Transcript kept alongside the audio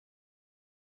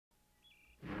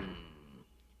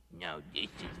Now this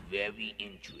is very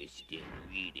interesting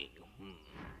reading.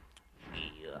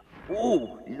 Yeah.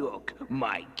 Oh, look,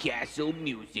 my castle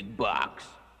music box.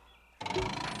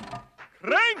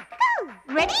 Crank!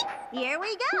 Ready? Here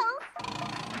we go.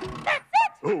 That's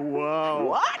it! Oh, wow.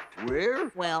 What?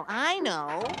 Where? Well, I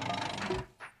know.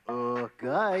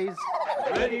 Guys.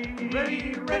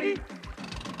 Ready.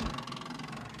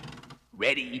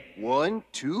 Ready? 1,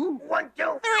 2. 1,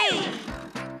 2,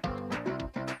 3!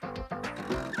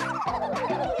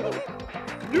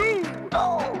 You!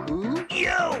 Oh, Who?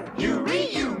 you! You,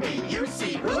 me, you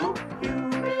see who?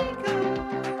 Eureka!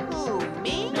 Who,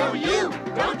 me? No, you,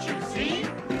 don't you see?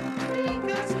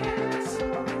 Eureka's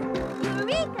castle!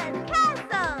 Eureka's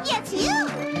castle! Yes, you!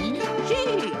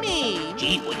 Gee, me!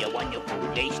 Gee, what a wonderful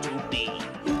place to be.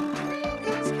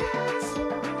 Eureka's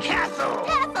castle! Castle!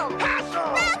 Castle!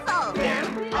 Castle! Castle!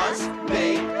 Them, us,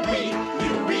 they, we,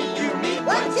 you, me.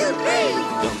 1, 2, 3!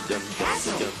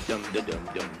 Castle.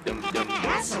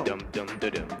 Castle.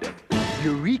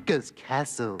 Eureka's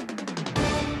castle.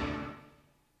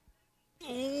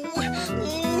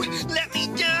 Let me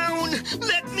down!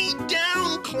 Let me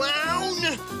down, clown!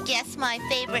 Guess my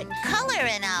favorite color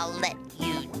and I'll let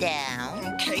you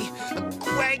down. Okay,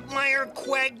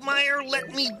 Quagmire,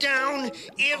 let me down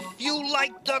if you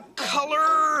like the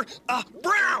color,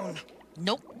 brown!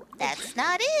 Nope, that's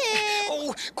not it.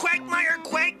 Oh, Quagmire,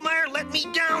 let me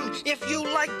down if you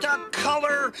like the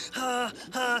color,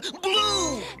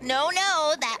 blue! No,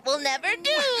 that will never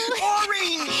do.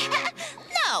 Orange!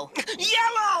 No.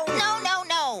 Yellow!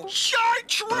 No.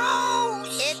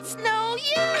 Chartreuse! It's no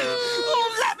use.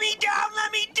 Oh, let me down!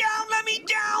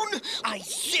 I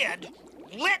said,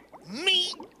 let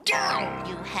me down!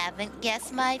 You haven't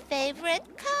guessed my favorite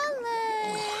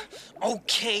color.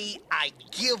 Okay, I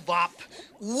give up.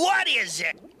 What is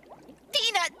it?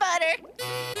 Peanut butter.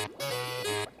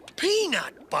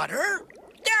 Peanut butter?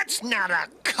 That's not a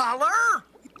color!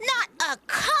 Not a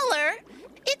color.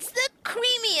 It's the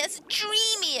creamiest,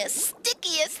 dreamiest,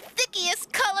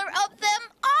 stickiest color of them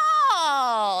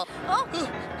all. Oh,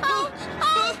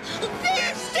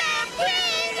 fish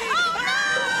stampede! Oh,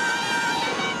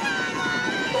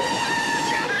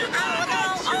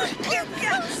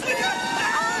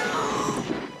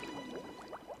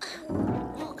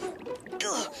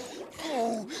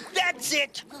 Oh, that's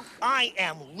it. I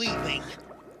am leaving.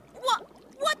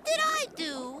 What did I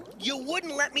do? You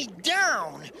wouldn't let me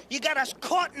down. You got us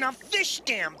caught in a fish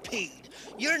stampede.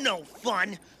 You're no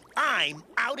fun. I'm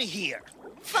out of here.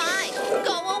 Fine,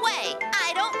 go away.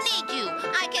 I don't need you.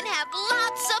 I can have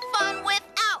lots of fun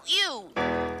without you.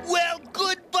 Well,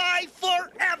 goodbye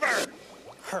forever.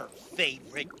 Her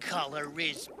favorite color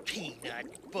is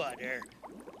peanut butter.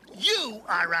 You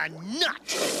are a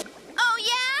nut. Oh,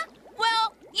 yeah?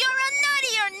 Well, you're a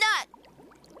nuttier nut.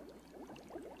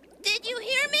 Did you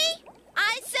hear me?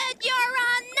 I said you're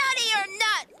a nuttier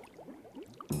nut.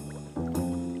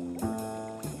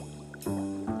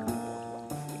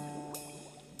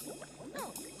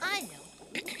 Oh, I know.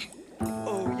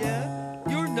 Oh, yeah?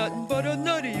 You're nothing but a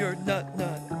nuttier nut.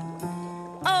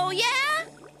 Oh, yeah?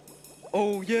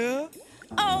 Oh, yeah?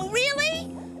 Oh,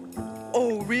 really?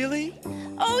 Oh, really?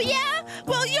 Oh, yeah?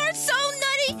 Well, you're so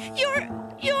nutty. You're...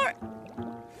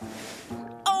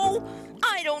 Oh,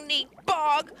 I don't need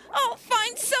Bog. I'll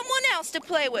find someone else to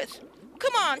play with.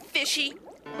 Come on, Fishy.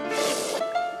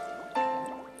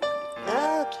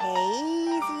 Okay,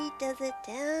 easy does it,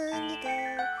 down you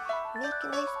go. Make a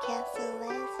nice castle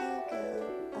as you go.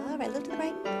 All right, look to the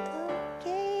right.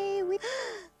 Okay,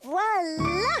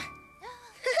 voila!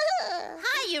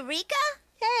 Hi, Eureka.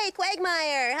 Hey,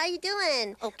 Quagmire, how you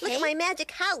doing? Okay. Look at my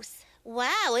magic house.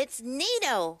 Wow, it's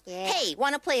neato. Yeah. Hey,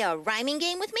 want to play a rhyming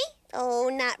game with me? Oh,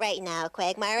 not right now,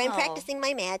 Quagmire. I'm Oh. practicing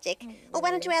my magic. Oh, why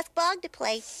don't you ask Bog to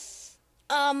play?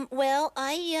 Well,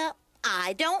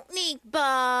 I don't need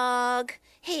Bog.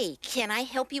 Hey, can I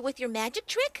help you with your magic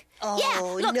trick? Oh, yeah,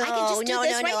 look, I can just do no,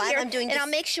 this no, right no, here, I'm doing and this. I'll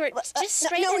make sure it's just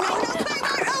straight. No,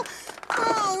 Quagmire!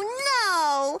 Oh,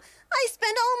 no! I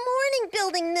spent all morning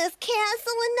building this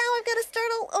castle, and now I've got to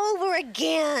start all over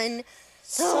again.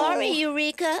 Sorry, Oh.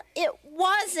 Eureka. It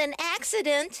was an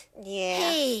accident. Yeah.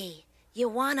 Hey, you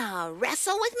wanna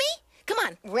wrestle with me? Come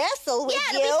on. Wrestle with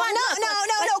Yeah, you? it'll be fun. No,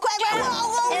 Look, Quagmire! down,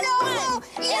 Whoa, and no, one,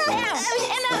 and down,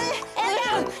 and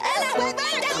up.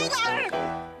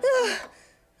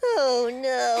 Oh,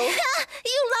 no.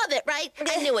 You love it, right?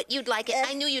 I knew it. You'd like it.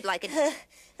 I knew you'd like it.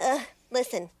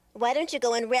 Listen, why don't you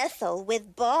go and wrestle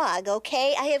with Bog,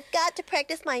 okay? I have got to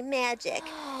practice my magic.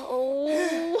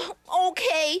 Oh,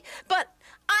 okay, but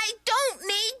I don't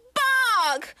need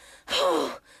Bog.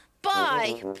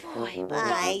 Bye. Boy,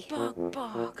 Bye.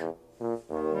 Bog.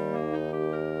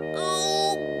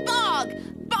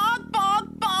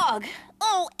 Bog!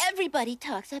 Oh, everybody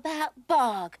talks about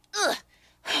Bog. Ugh.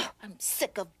 I'm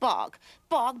sick of Bog.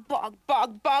 Bog, Bog,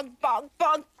 Bog, Bog, Bog,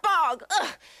 Bog, Bog.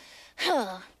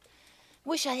 Ugh.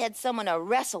 Wish I had someone to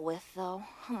wrestle with, though.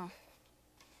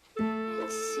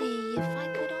 Let's see if I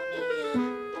could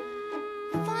only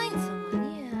find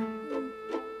someone,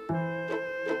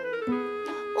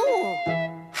 Ooh,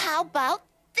 how about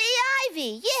the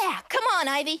Ivy? Yeah, come on,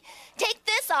 Ivy. Take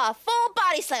this off. Full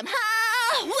body slam. Ha!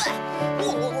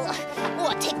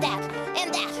 Ooh, take that,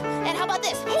 and that. And how about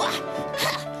this? Ha!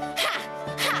 Ha! Ha!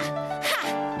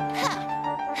 Ha! Ha!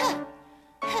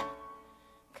 Ha!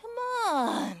 Come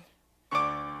on.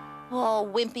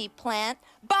 Oh, wimpy plant.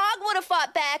 Bog would have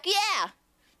fought back, yeah.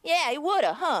 Yeah, he would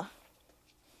have, huh?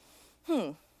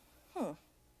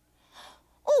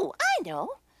 Oh, I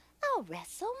know. I'll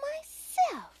wrestle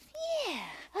myself,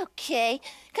 yeah. Okay,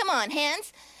 come on,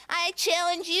 Hans. I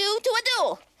challenge you to a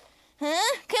duel.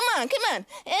 Huh? Come on.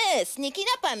 Sneaking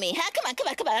up on me, huh? Come on,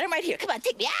 I'm right here. Come on,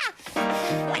 take me. Ah!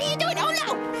 What are you doing? Oh,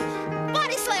 no!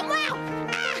 Body slam, wow!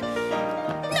 Ah!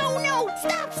 No,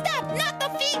 stop! Not the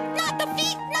feet!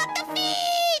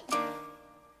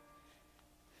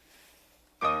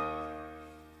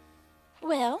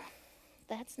 Well,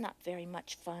 that's not very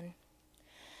much fun.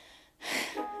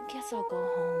 Guess I'll go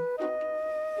home.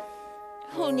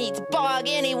 Who needs Bog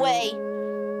anyway?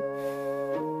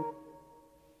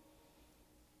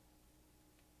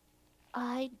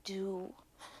 I do.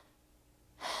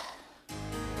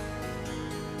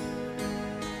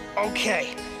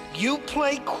 Okay, you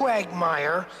play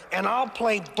Quagmire, and I'll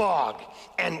play Bog.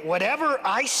 And whatever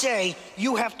I say,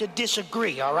 you have to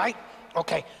disagree, all right?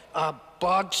 Okay,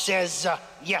 Bog says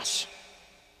yes.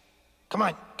 Come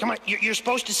on. You're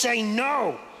supposed to say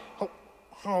no.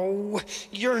 Oh,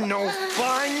 you're no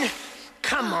fun.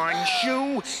 Come on,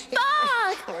 Shoo.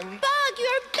 Bog,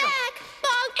 you're back.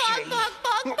 Bog,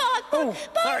 Oh,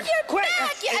 Bog, you're quick.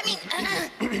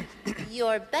 back.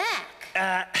 You're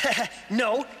back.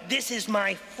 No, this is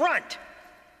my front.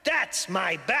 That's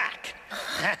my back.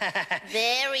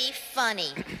 Very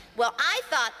funny. Well, I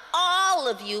thought all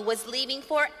of you was leaving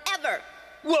forever.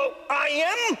 Well,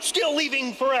 I am still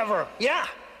leaving forever, yeah.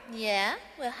 Yeah?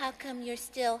 Well, how come you're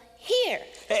still here?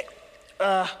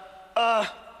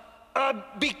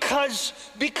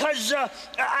 Because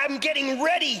I'm getting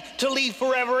ready to leave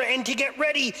forever, and to get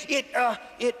ready, it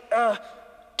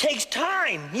takes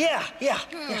time, yeah.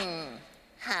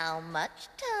 How much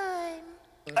time?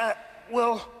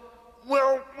 Well,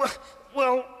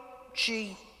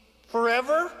 gee,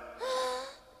 forever?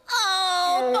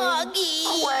 Oh, Boggy.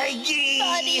 Quaggy.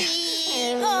 Buddy.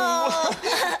 Oh.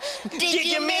 Did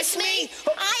you miss me?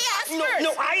 I asked first.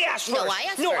 No, I asked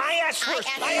first.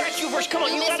 I asked you first. Come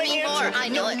on, you gotta me answer. more. I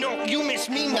know it. No, you miss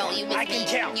me more. No, you miss I can me.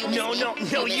 tell. You miss No,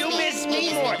 me. you miss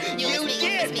me more. You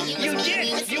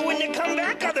did. You wouldn't have come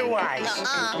back otherwise.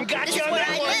 Got This you is on where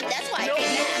that I one? live. That's why I No.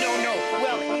 came back.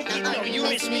 Well, no, you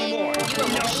miss me more.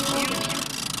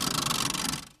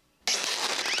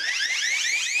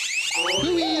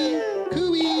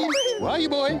 Cooey, where are you,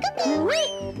 boy?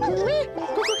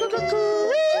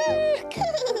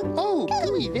 Oh,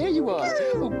 Cooey, there you are.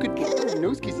 Oh, good boy. Oh,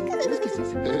 nose kisses.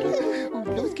 Oh,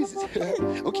 nose kisses.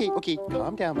 Okay,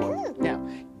 calm down, boy. Now,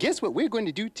 guess what we're going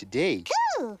to do today?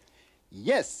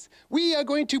 Yes, we are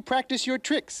going to practice your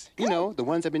tricks. You know, the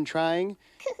ones I've been trying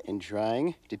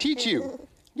to teach you.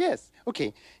 Yes,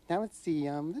 okay. Now let's see.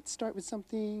 Let's start with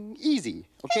something easy,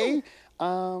 okay?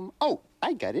 Oh,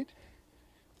 I got it.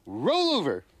 Roll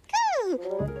over.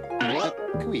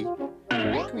 Cooey,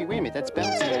 wait a minute. That's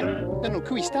bouncing. No,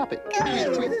 Cooey, stop it.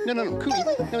 Cooey. No, Cooey.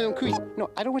 No, Cooey.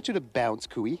 No, I don't want you to bounce,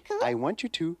 Cooey. I want you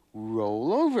to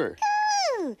roll over.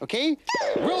 Okay?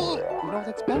 Roll. No,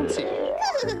 that's bouncing.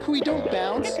 Cooey, don't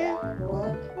bounce.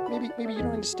 Maybe you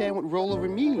don't understand what rollover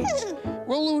means.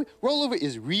 Rollover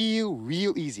is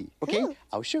real easy. Okay?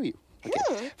 I'll show you.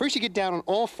 Okay. First, you get down on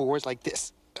all fours like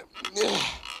this.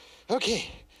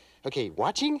 Okay,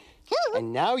 watching?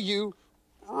 And now you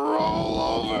roll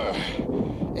over.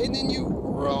 And then you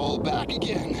roll back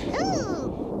again.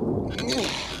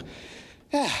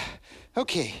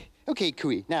 Okay,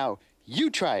 Cooey. Now, you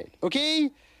try it,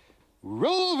 okay?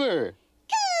 Roll over.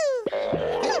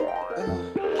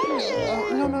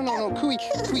 No, Cooey,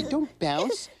 don't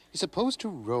bounce. You're supposed to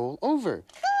roll over.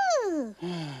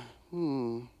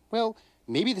 Well,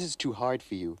 maybe this is too hard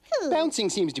for you. Bouncing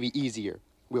seems to be easier.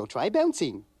 We'll try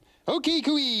bouncing. Okay,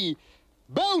 Cooey,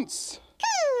 bounce.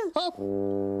 Up.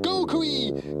 Go,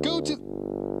 Cooey. Go to...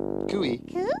 Cooey,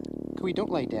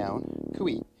 don't lie down.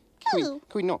 Cooey,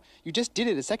 no. You just did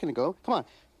it a second ago. Come on.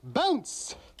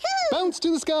 Bounce. Bounce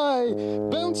to the sky.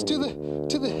 Bounce to the...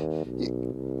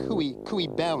 Cooey,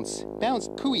 bounce. Bounce,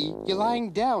 Cooey, you're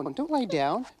lying down. Don't lie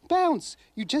down. Bounce.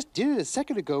 You just did it a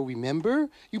second ago, remember?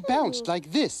 You bounced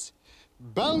like this.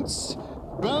 Bounce,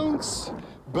 bounce,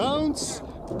 bounce,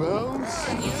 bounce,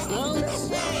 bounce.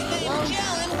 Hey,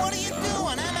 Magellan, what are you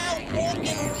doing? I'm out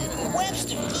walking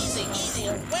Webster. Easy,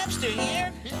 Webster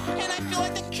here. And I feel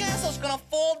like the castle's gonna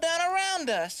fall down around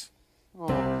us. Oh,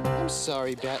 I'm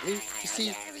sorry, Batley. You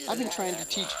see, I've been trying to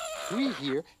teach Cooey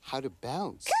here how to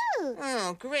bounce.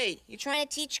 Oh, great. You're trying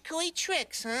to teach Cooey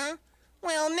tricks, huh?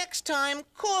 Well, next time,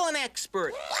 call an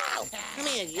expert. Come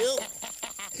here, you.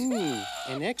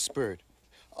 An expert.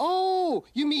 Oh,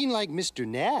 you mean like Mr.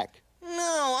 Knack?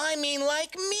 No, I mean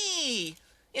like me.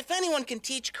 If anyone can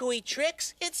teach Cooey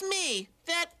tricks, it's me.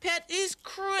 That pet is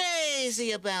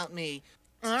crazy about me.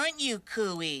 Aren't you,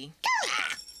 Cooey?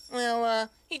 Well,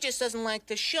 he just doesn't like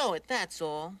to show it, that's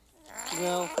all.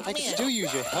 Well, I can still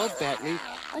use your help, Batley.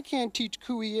 I can't teach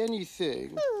Cooey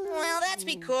anything. Well, that's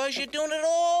because you're doing it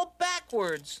all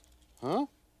backwards. Huh?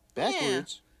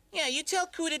 Backwards? Yeah, you tell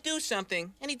Cooey to do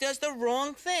something, and he does the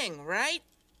wrong thing, right?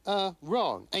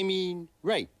 Wrong. I mean,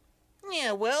 right.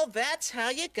 Yeah, well, that's how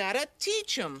you gotta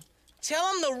teach him. Tell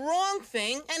him the wrong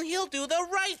thing, and he'll do the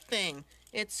right thing.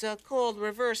 It's called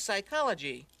reverse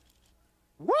psychology.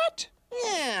 What?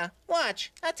 Yeah,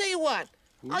 watch. I'll tell you what.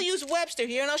 I'll use Webster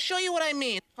here, and I'll show you what I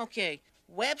mean. Okay,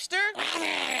 Webster?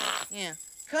 Yeah,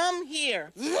 come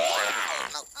here.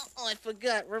 Oh, I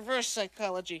forgot. Reverse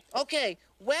psychology. Okay,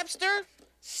 Webster,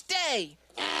 stay.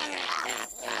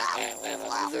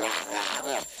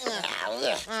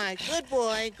 All right, good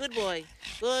boy, good boy,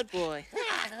 good boy.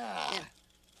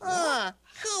 Yeah.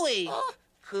 Cooey.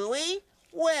 Cooey,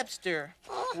 Webster.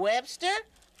 Webster,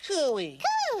 Cooey.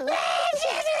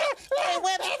 Hey,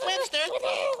 Webster.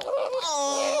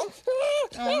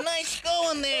 Oh, nice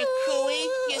going there, Cooey.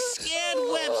 You scared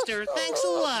Webster. Thanks a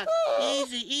lot.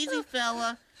 Easy,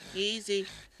 fella. Easy.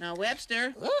 Now,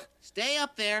 Webster, stay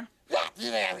up there.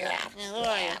 Yeah, where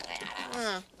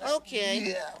are you?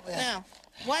 Okay. Now,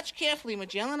 watch carefully,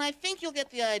 Magellan. I think you'll get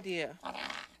the idea.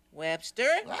 Webster,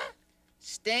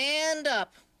 stand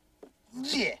up.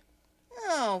 Yeah.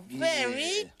 Oh,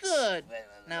 very good.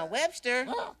 Now, Webster,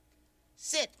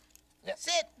 sit.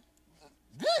 Sit.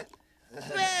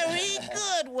 Very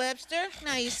good, Webster.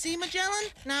 Now, you see, Magellan?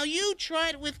 Now, you try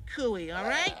it with Cooey, all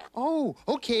right? Oh,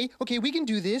 okay, we can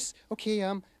do this. Okay,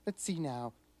 let's see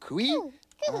now. Cooey,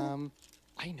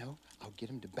 I know. I'll get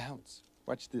him to bounce.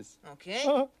 Watch this. Okay.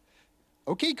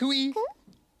 Okay, Cooey,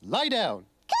 lie down.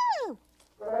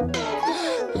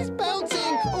 He's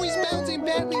bouncing! Oh, he's bouncing,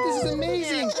 Batley. This is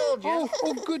amazing.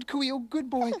 Oh, good, Cooey. Oh,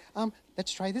 good boy.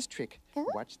 Let's try this trick.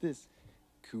 Watch this.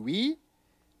 Cooey,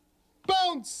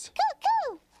 bounce!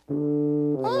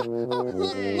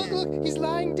 Look, he's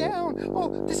lying down.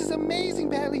 Oh, this is amazing,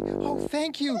 Batley. Oh,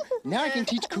 thank you. Now I can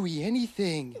teach Cooey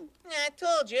anything. Yeah, I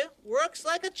told you. Works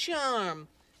like a charm.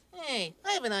 Hey,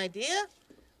 I have an idea.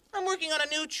 I'm working on a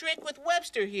new trick with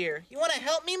Webster here. You want to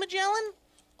help me, Magellan?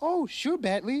 Oh, sure,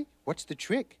 Batley. What's the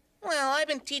trick? Well, I've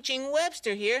been teaching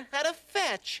Webster here how to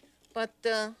fetch, but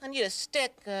I need a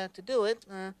stick to do it.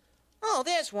 Oh,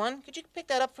 there's one. Could you pick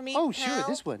that up for me, Oh, sure, pal,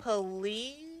 this one.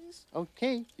 Please?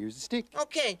 Okay, here's the stick.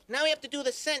 Okay, now we have to do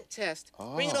the scent test.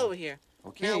 Bring it over here.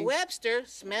 Okay. Now, Webster,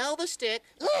 smell the stick.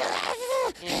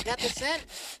 Yeah, got the scent?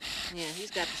 Yeah,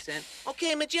 he's got the scent.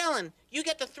 Okay, Magellan, you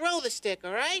get to throw the stick,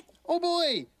 all right? Oh,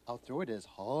 boy. I'll throw it as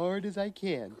hard as I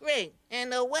can. Great.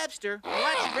 And, Webster,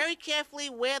 watch very carefully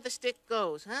where the stick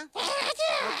goes, huh?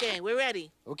 Okay, we're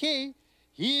ready. Okay,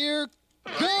 here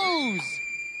goes.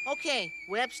 Okay,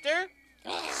 Webster,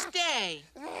 stay.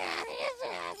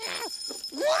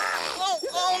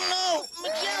 Oh, no!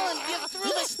 Magellan, you threw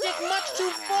the stick much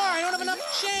too far. I don't have enough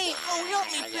chain. Oh, help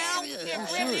me, pal. Here,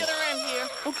 grab the other end here.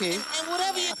 Okay, And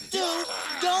whatever you do,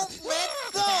 don't let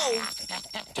go.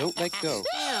 don't let go.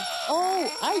 Yeah.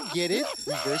 Oh, I get it.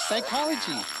 Reverse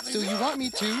psychology. So you want me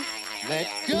to let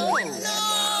go.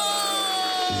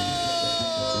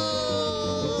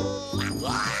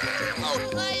 Oh,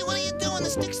 hey, what are you doing? The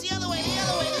stick's the other way, the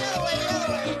other way, the other way, the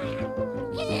other way.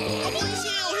 Oh, please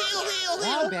heal.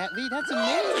 Wow, Batley, that's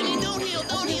amazing. Hey, don't heal,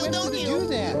 don't heal, When don't did you heal. do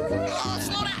that? Oh,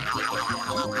 slow down.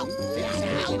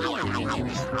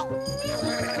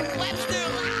 Webster!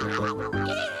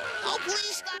 Oh,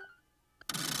 please stop.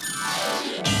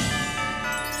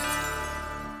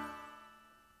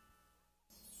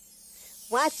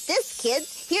 Watch this,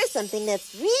 kids. Here's something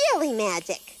that's really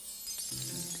magic.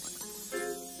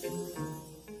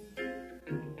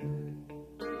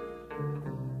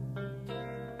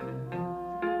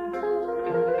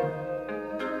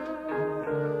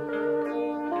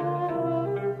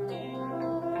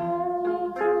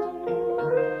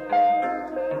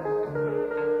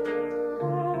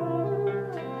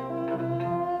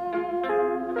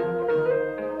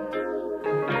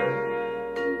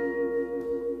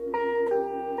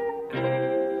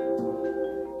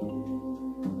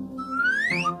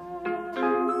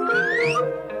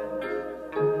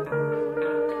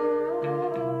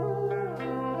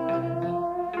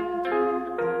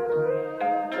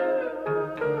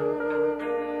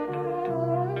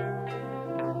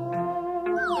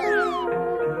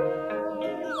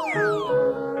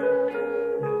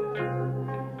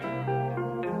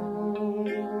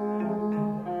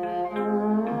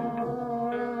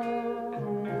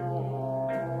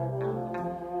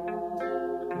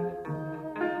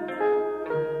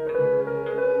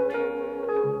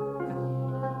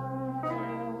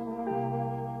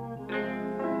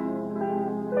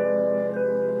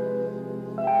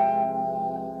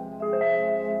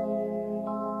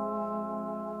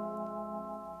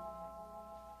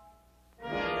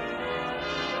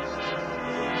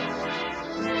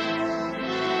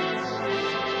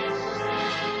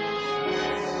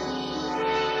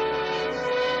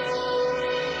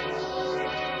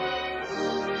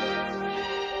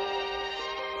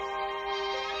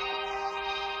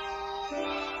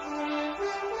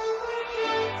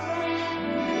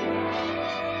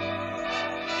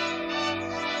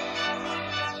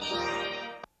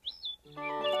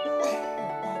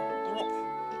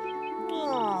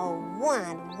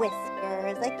 on,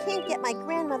 Whiskers. I can't get my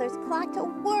grandmother's clock to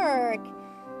work.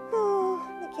 Oh,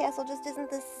 the castle just isn't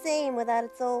the same without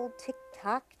its old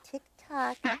tick-tock,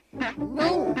 tick-tock.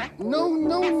 No, no,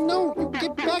 no, no. You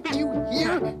get back, do you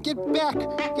hear? Get back,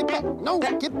 get back. No,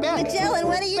 get back. Magellan,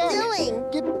 what are you doing?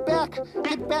 Get back,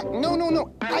 get back. No, no,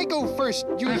 no. I go first.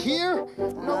 You hear?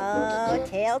 No. Oh,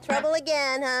 tail trouble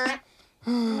again, huh?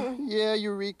 Yeah,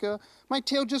 Eureka. My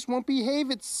tail just won't behave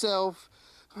itself.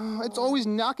 It's always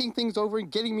knocking things over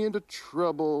and getting me into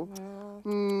trouble.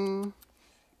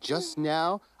 Just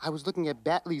now, I was looking at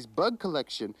Batley's bug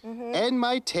collection, and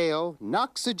my tail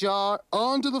knocks a jar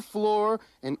onto the floor,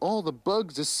 and all the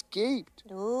bugs escaped.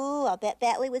 Ooh, I'll bet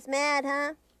Batley was mad,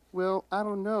 huh? Well, I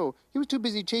don't know. He was too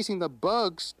busy chasing the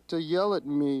bugs to yell at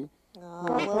me. Oh,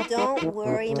 well, don't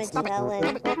worry,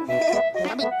 Magellan.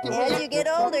 As you get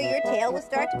older, your tail will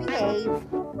start to behave.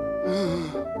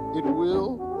 It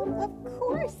will? Of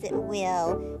course it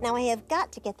will. Now I have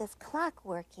got to get this clock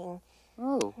working.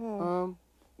 Oh,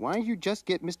 why don't you just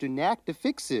get Mr. Knack to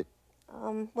fix it?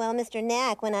 Well, Mr.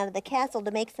 Knack went out of the castle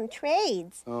to make some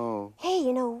trades. Oh. Hey,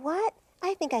 you know what?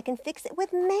 I think I can fix it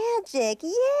with magic.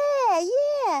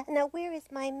 Yeah. Now, where is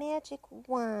my magic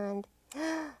wand?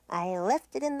 I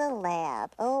left it in the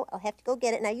lab. Oh, I'll have to go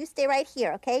get it. Now, you stay right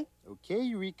here, okay? Okay,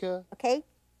 Eureka. Okay?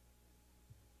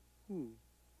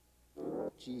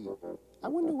 Gee, I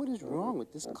wonder what is wrong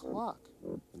with this clock.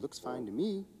 It looks fine to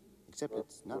me, except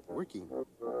it's not working. I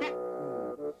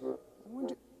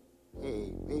wonder...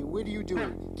 Hey, what are you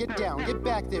doing? Get down, get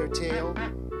back there, Tail.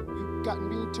 You've gotten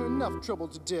me into enough trouble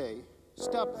today.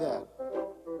 Stop that.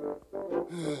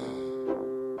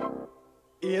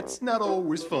 It's not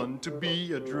always fun to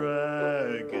be a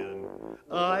dragon.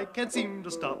 I can't seem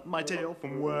to stop my tail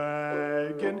from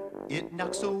wagging. It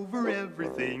knocks over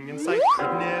everything in sight.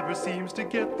 It never seems to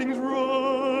get things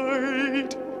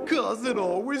right. 'Cause it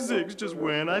always zigs just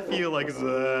when I feel like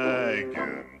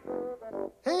zagging.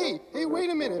 Hey, wait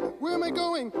a minute. Where am I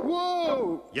going?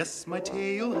 Whoa! Yes, my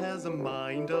tail has a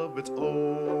mind of its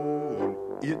own.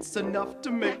 It's enough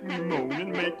to make me moan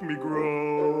and make me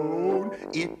groan.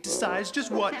 It decides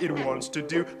just what it wants to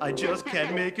do. I just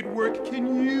can't make it work,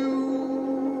 can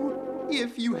you?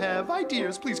 If you have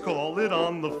ideas, please call it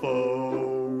on the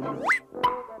phone.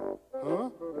 Huh?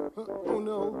 Oh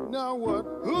no, now what?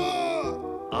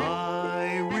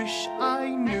 I wish I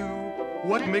knew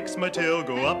what makes my tail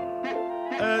go up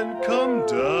and come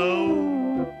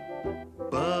down.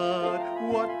 But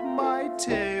what my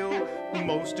tail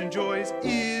most enjoys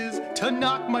is to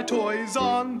knock my toys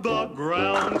on the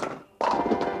ground.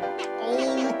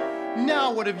 Oh,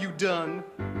 now what have you done?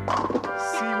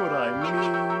 See what I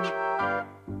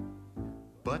mean?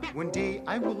 But one day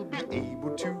I will be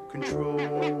able to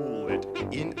control it.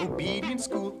 In obedience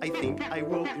school, I think I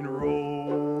will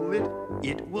enroll it.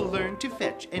 It will learn to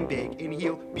fetch and beg and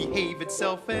he'll behave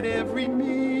itself at every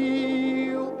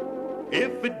meal.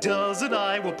 If it doesn't,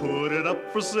 I will put it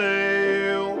up for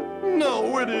sale.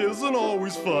 No, it isn't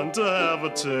always fun to have a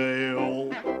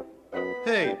tail.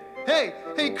 Hey,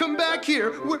 come back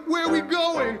here. Where are we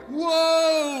going?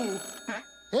 Whoa!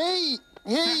 Hey,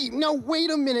 no, wait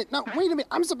a minute.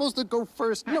 I'm supposed to go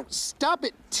first. No, stop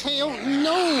it, Tail.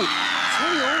 No!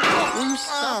 Tail, will you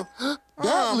stop?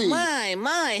 Batley. Oh,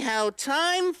 my, how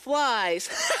time flies.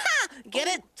 Get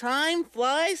it? Time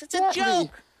flies? It's a Batley.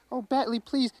 joke. Oh, Batley,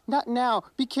 please, not now.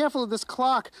 Be careful of this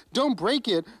clock. Don't break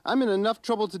it. I'm in enough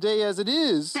trouble today as it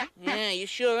is. Yeah, you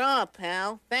sure are,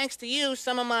 pal. Thanks to you,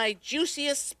 some of my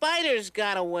juiciest spiders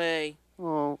got away.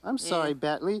 Oh, I'm sorry,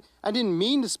 Batley. I didn't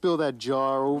mean to spill that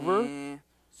jar over.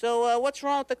 So, what's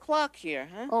wrong with the clock here,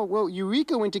 huh? Oh, well,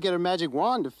 Eureka went to get her magic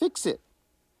wand to fix it.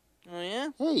 Oh, yeah?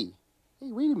 Hey,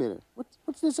 wait a minute.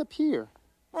 What's this up here?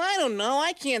 Well, I don't know.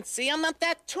 I can't see. I'm not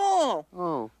that tall.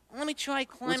 Oh. Let me try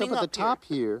climbing What's up at the top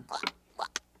here?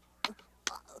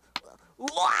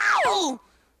 Wow!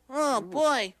 Oh,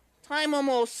 boy. Time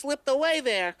almost slipped away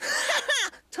there.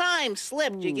 Time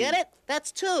slipped. You get it?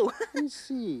 That's two. Let me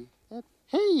see.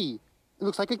 Hey, it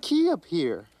looks like a key up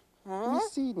here. Huh? Let me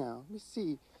see now. Let me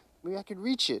see. Maybe I could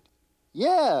reach it.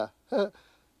 Yeah.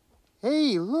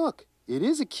 Hey, look. It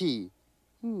is a key.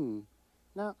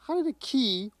 Now, how did a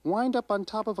key wind up on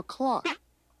top of a clock?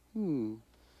 Wonder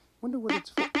what it's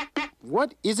for.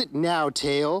 What is it now,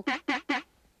 Tail?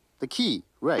 The key,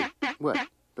 right. What?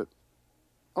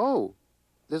 Oh,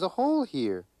 there's a hole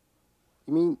here.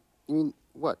 You mean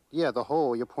what? Yeah, the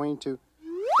hole you're pointing to.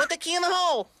 Put the key in the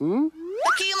hole. The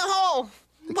key in the hole.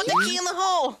 Put the key in the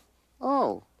hole.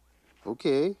 Oh,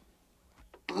 okay.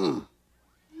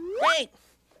 Great.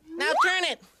 Now turn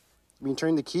it. You mean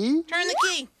turn the key? Turn the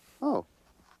key. Oh.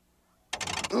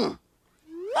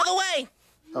 Other way.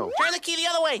 Oh. Turn the key the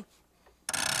other way.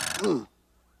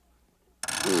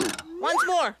 Once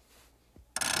more.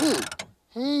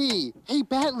 Hey,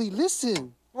 Batley,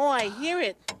 listen. Oh, I hear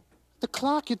it. The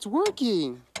clock, it's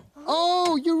working.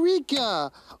 Oh,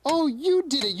 Eureka! Oh, you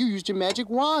did it. You used your magic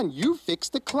wand. You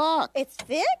fixed the clock. It's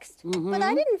fixed? But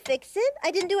I didn't fix it.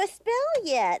 I didn't do a spell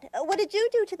yet. What did you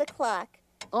do to the clock?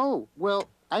 Oh, well,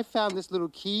 I found this little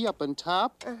key up on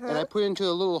top, and I put it into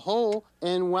a little hole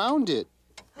and wound it.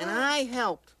 And I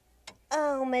helped.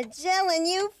 Oh, Magellan,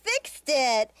 you fixed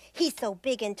it. He's so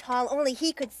big and tall, only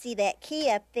he could see that key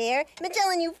up there.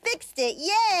 Magellan, you fixed it.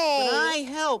 Yay! But I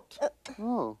helped.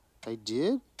 Oh, I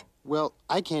did? Well,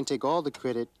 I can't take all the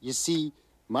credit. You see,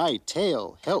 my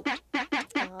tail helped.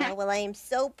 Oh, well, I am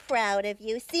so proud of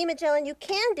you. See, Magellan, you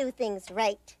can do things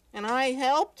right. And I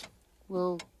helped?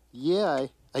 Well, yeah,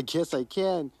 I guess I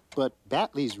can. But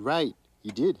Batley's right.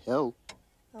 You did help.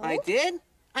 Oh? I did?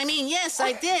 I mean, yes,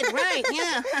 I did, right,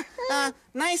 yeah.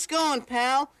 Nice going,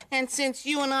 pal. And since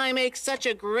you and I make such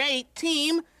a great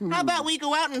team, how about we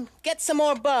go out and get some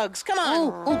more bugs? Come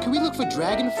on. Oh, can we look for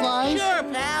dragonflies? Sure,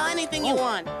 pal, anything you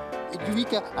want.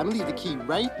 Eureka, I'm gonna leave the key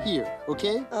right here,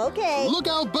 okay? Okay. Look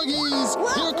out, buggies! Whoa,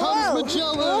 Here comes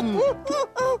Magellan!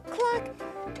 Oh, clock.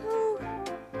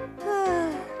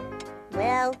 Oh.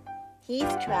 Well,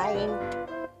 he's trying.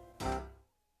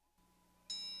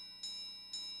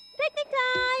 Picnic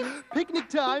time! Picnic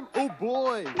time? Oh,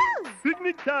 boy!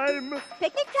 Picnic time!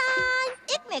 Picnic time!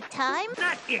 Picnic time!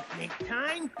 Not picnic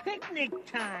time, picnic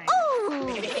time. Oh!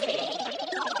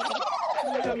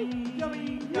 Yummy,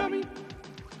 yummy, yummy.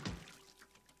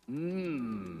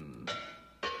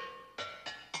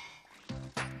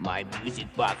 My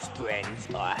music box friends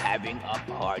are having a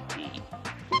party.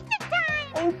 Picnic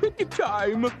time! Oh, picnic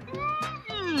time!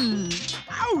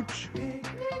 Ouch!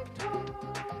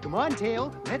 Come on,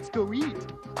 Tail, let's go eat.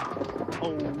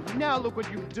 Oh, now look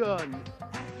what you've done.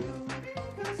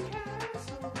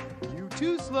 You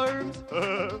too, Slurms.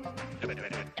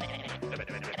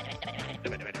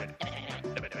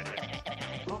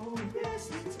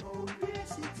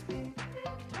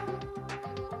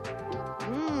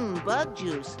 Bug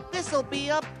juice. This'll be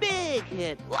a big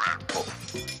hit.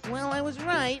 Well, I was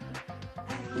right.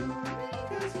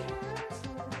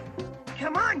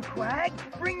 Come on, Quag.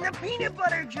 Bring the peanut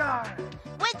butter jar.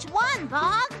 Which one,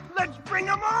 Bog? Let's bring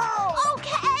them all.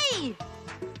 Okay!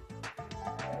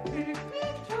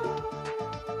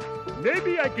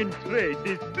 Maybe I can trade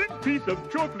this big piece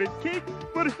of chocolate cake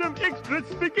for some extra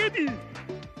spaghetti.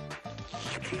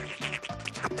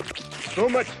 So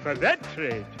much for that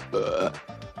trade.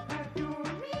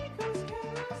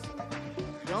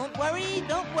 Don't worry,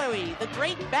 don't worry. The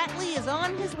great Batley is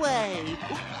on his way.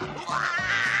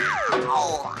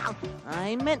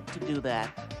 I meant to do that.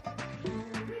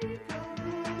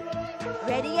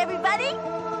 Ready, everybody?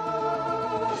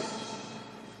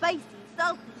 Spicy,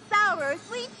 salty, sour, or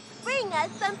sweet, bring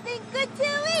us something good to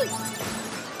eat.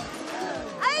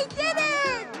 I did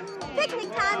it!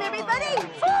 Picnic time, everybody!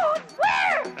 Food,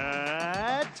 where?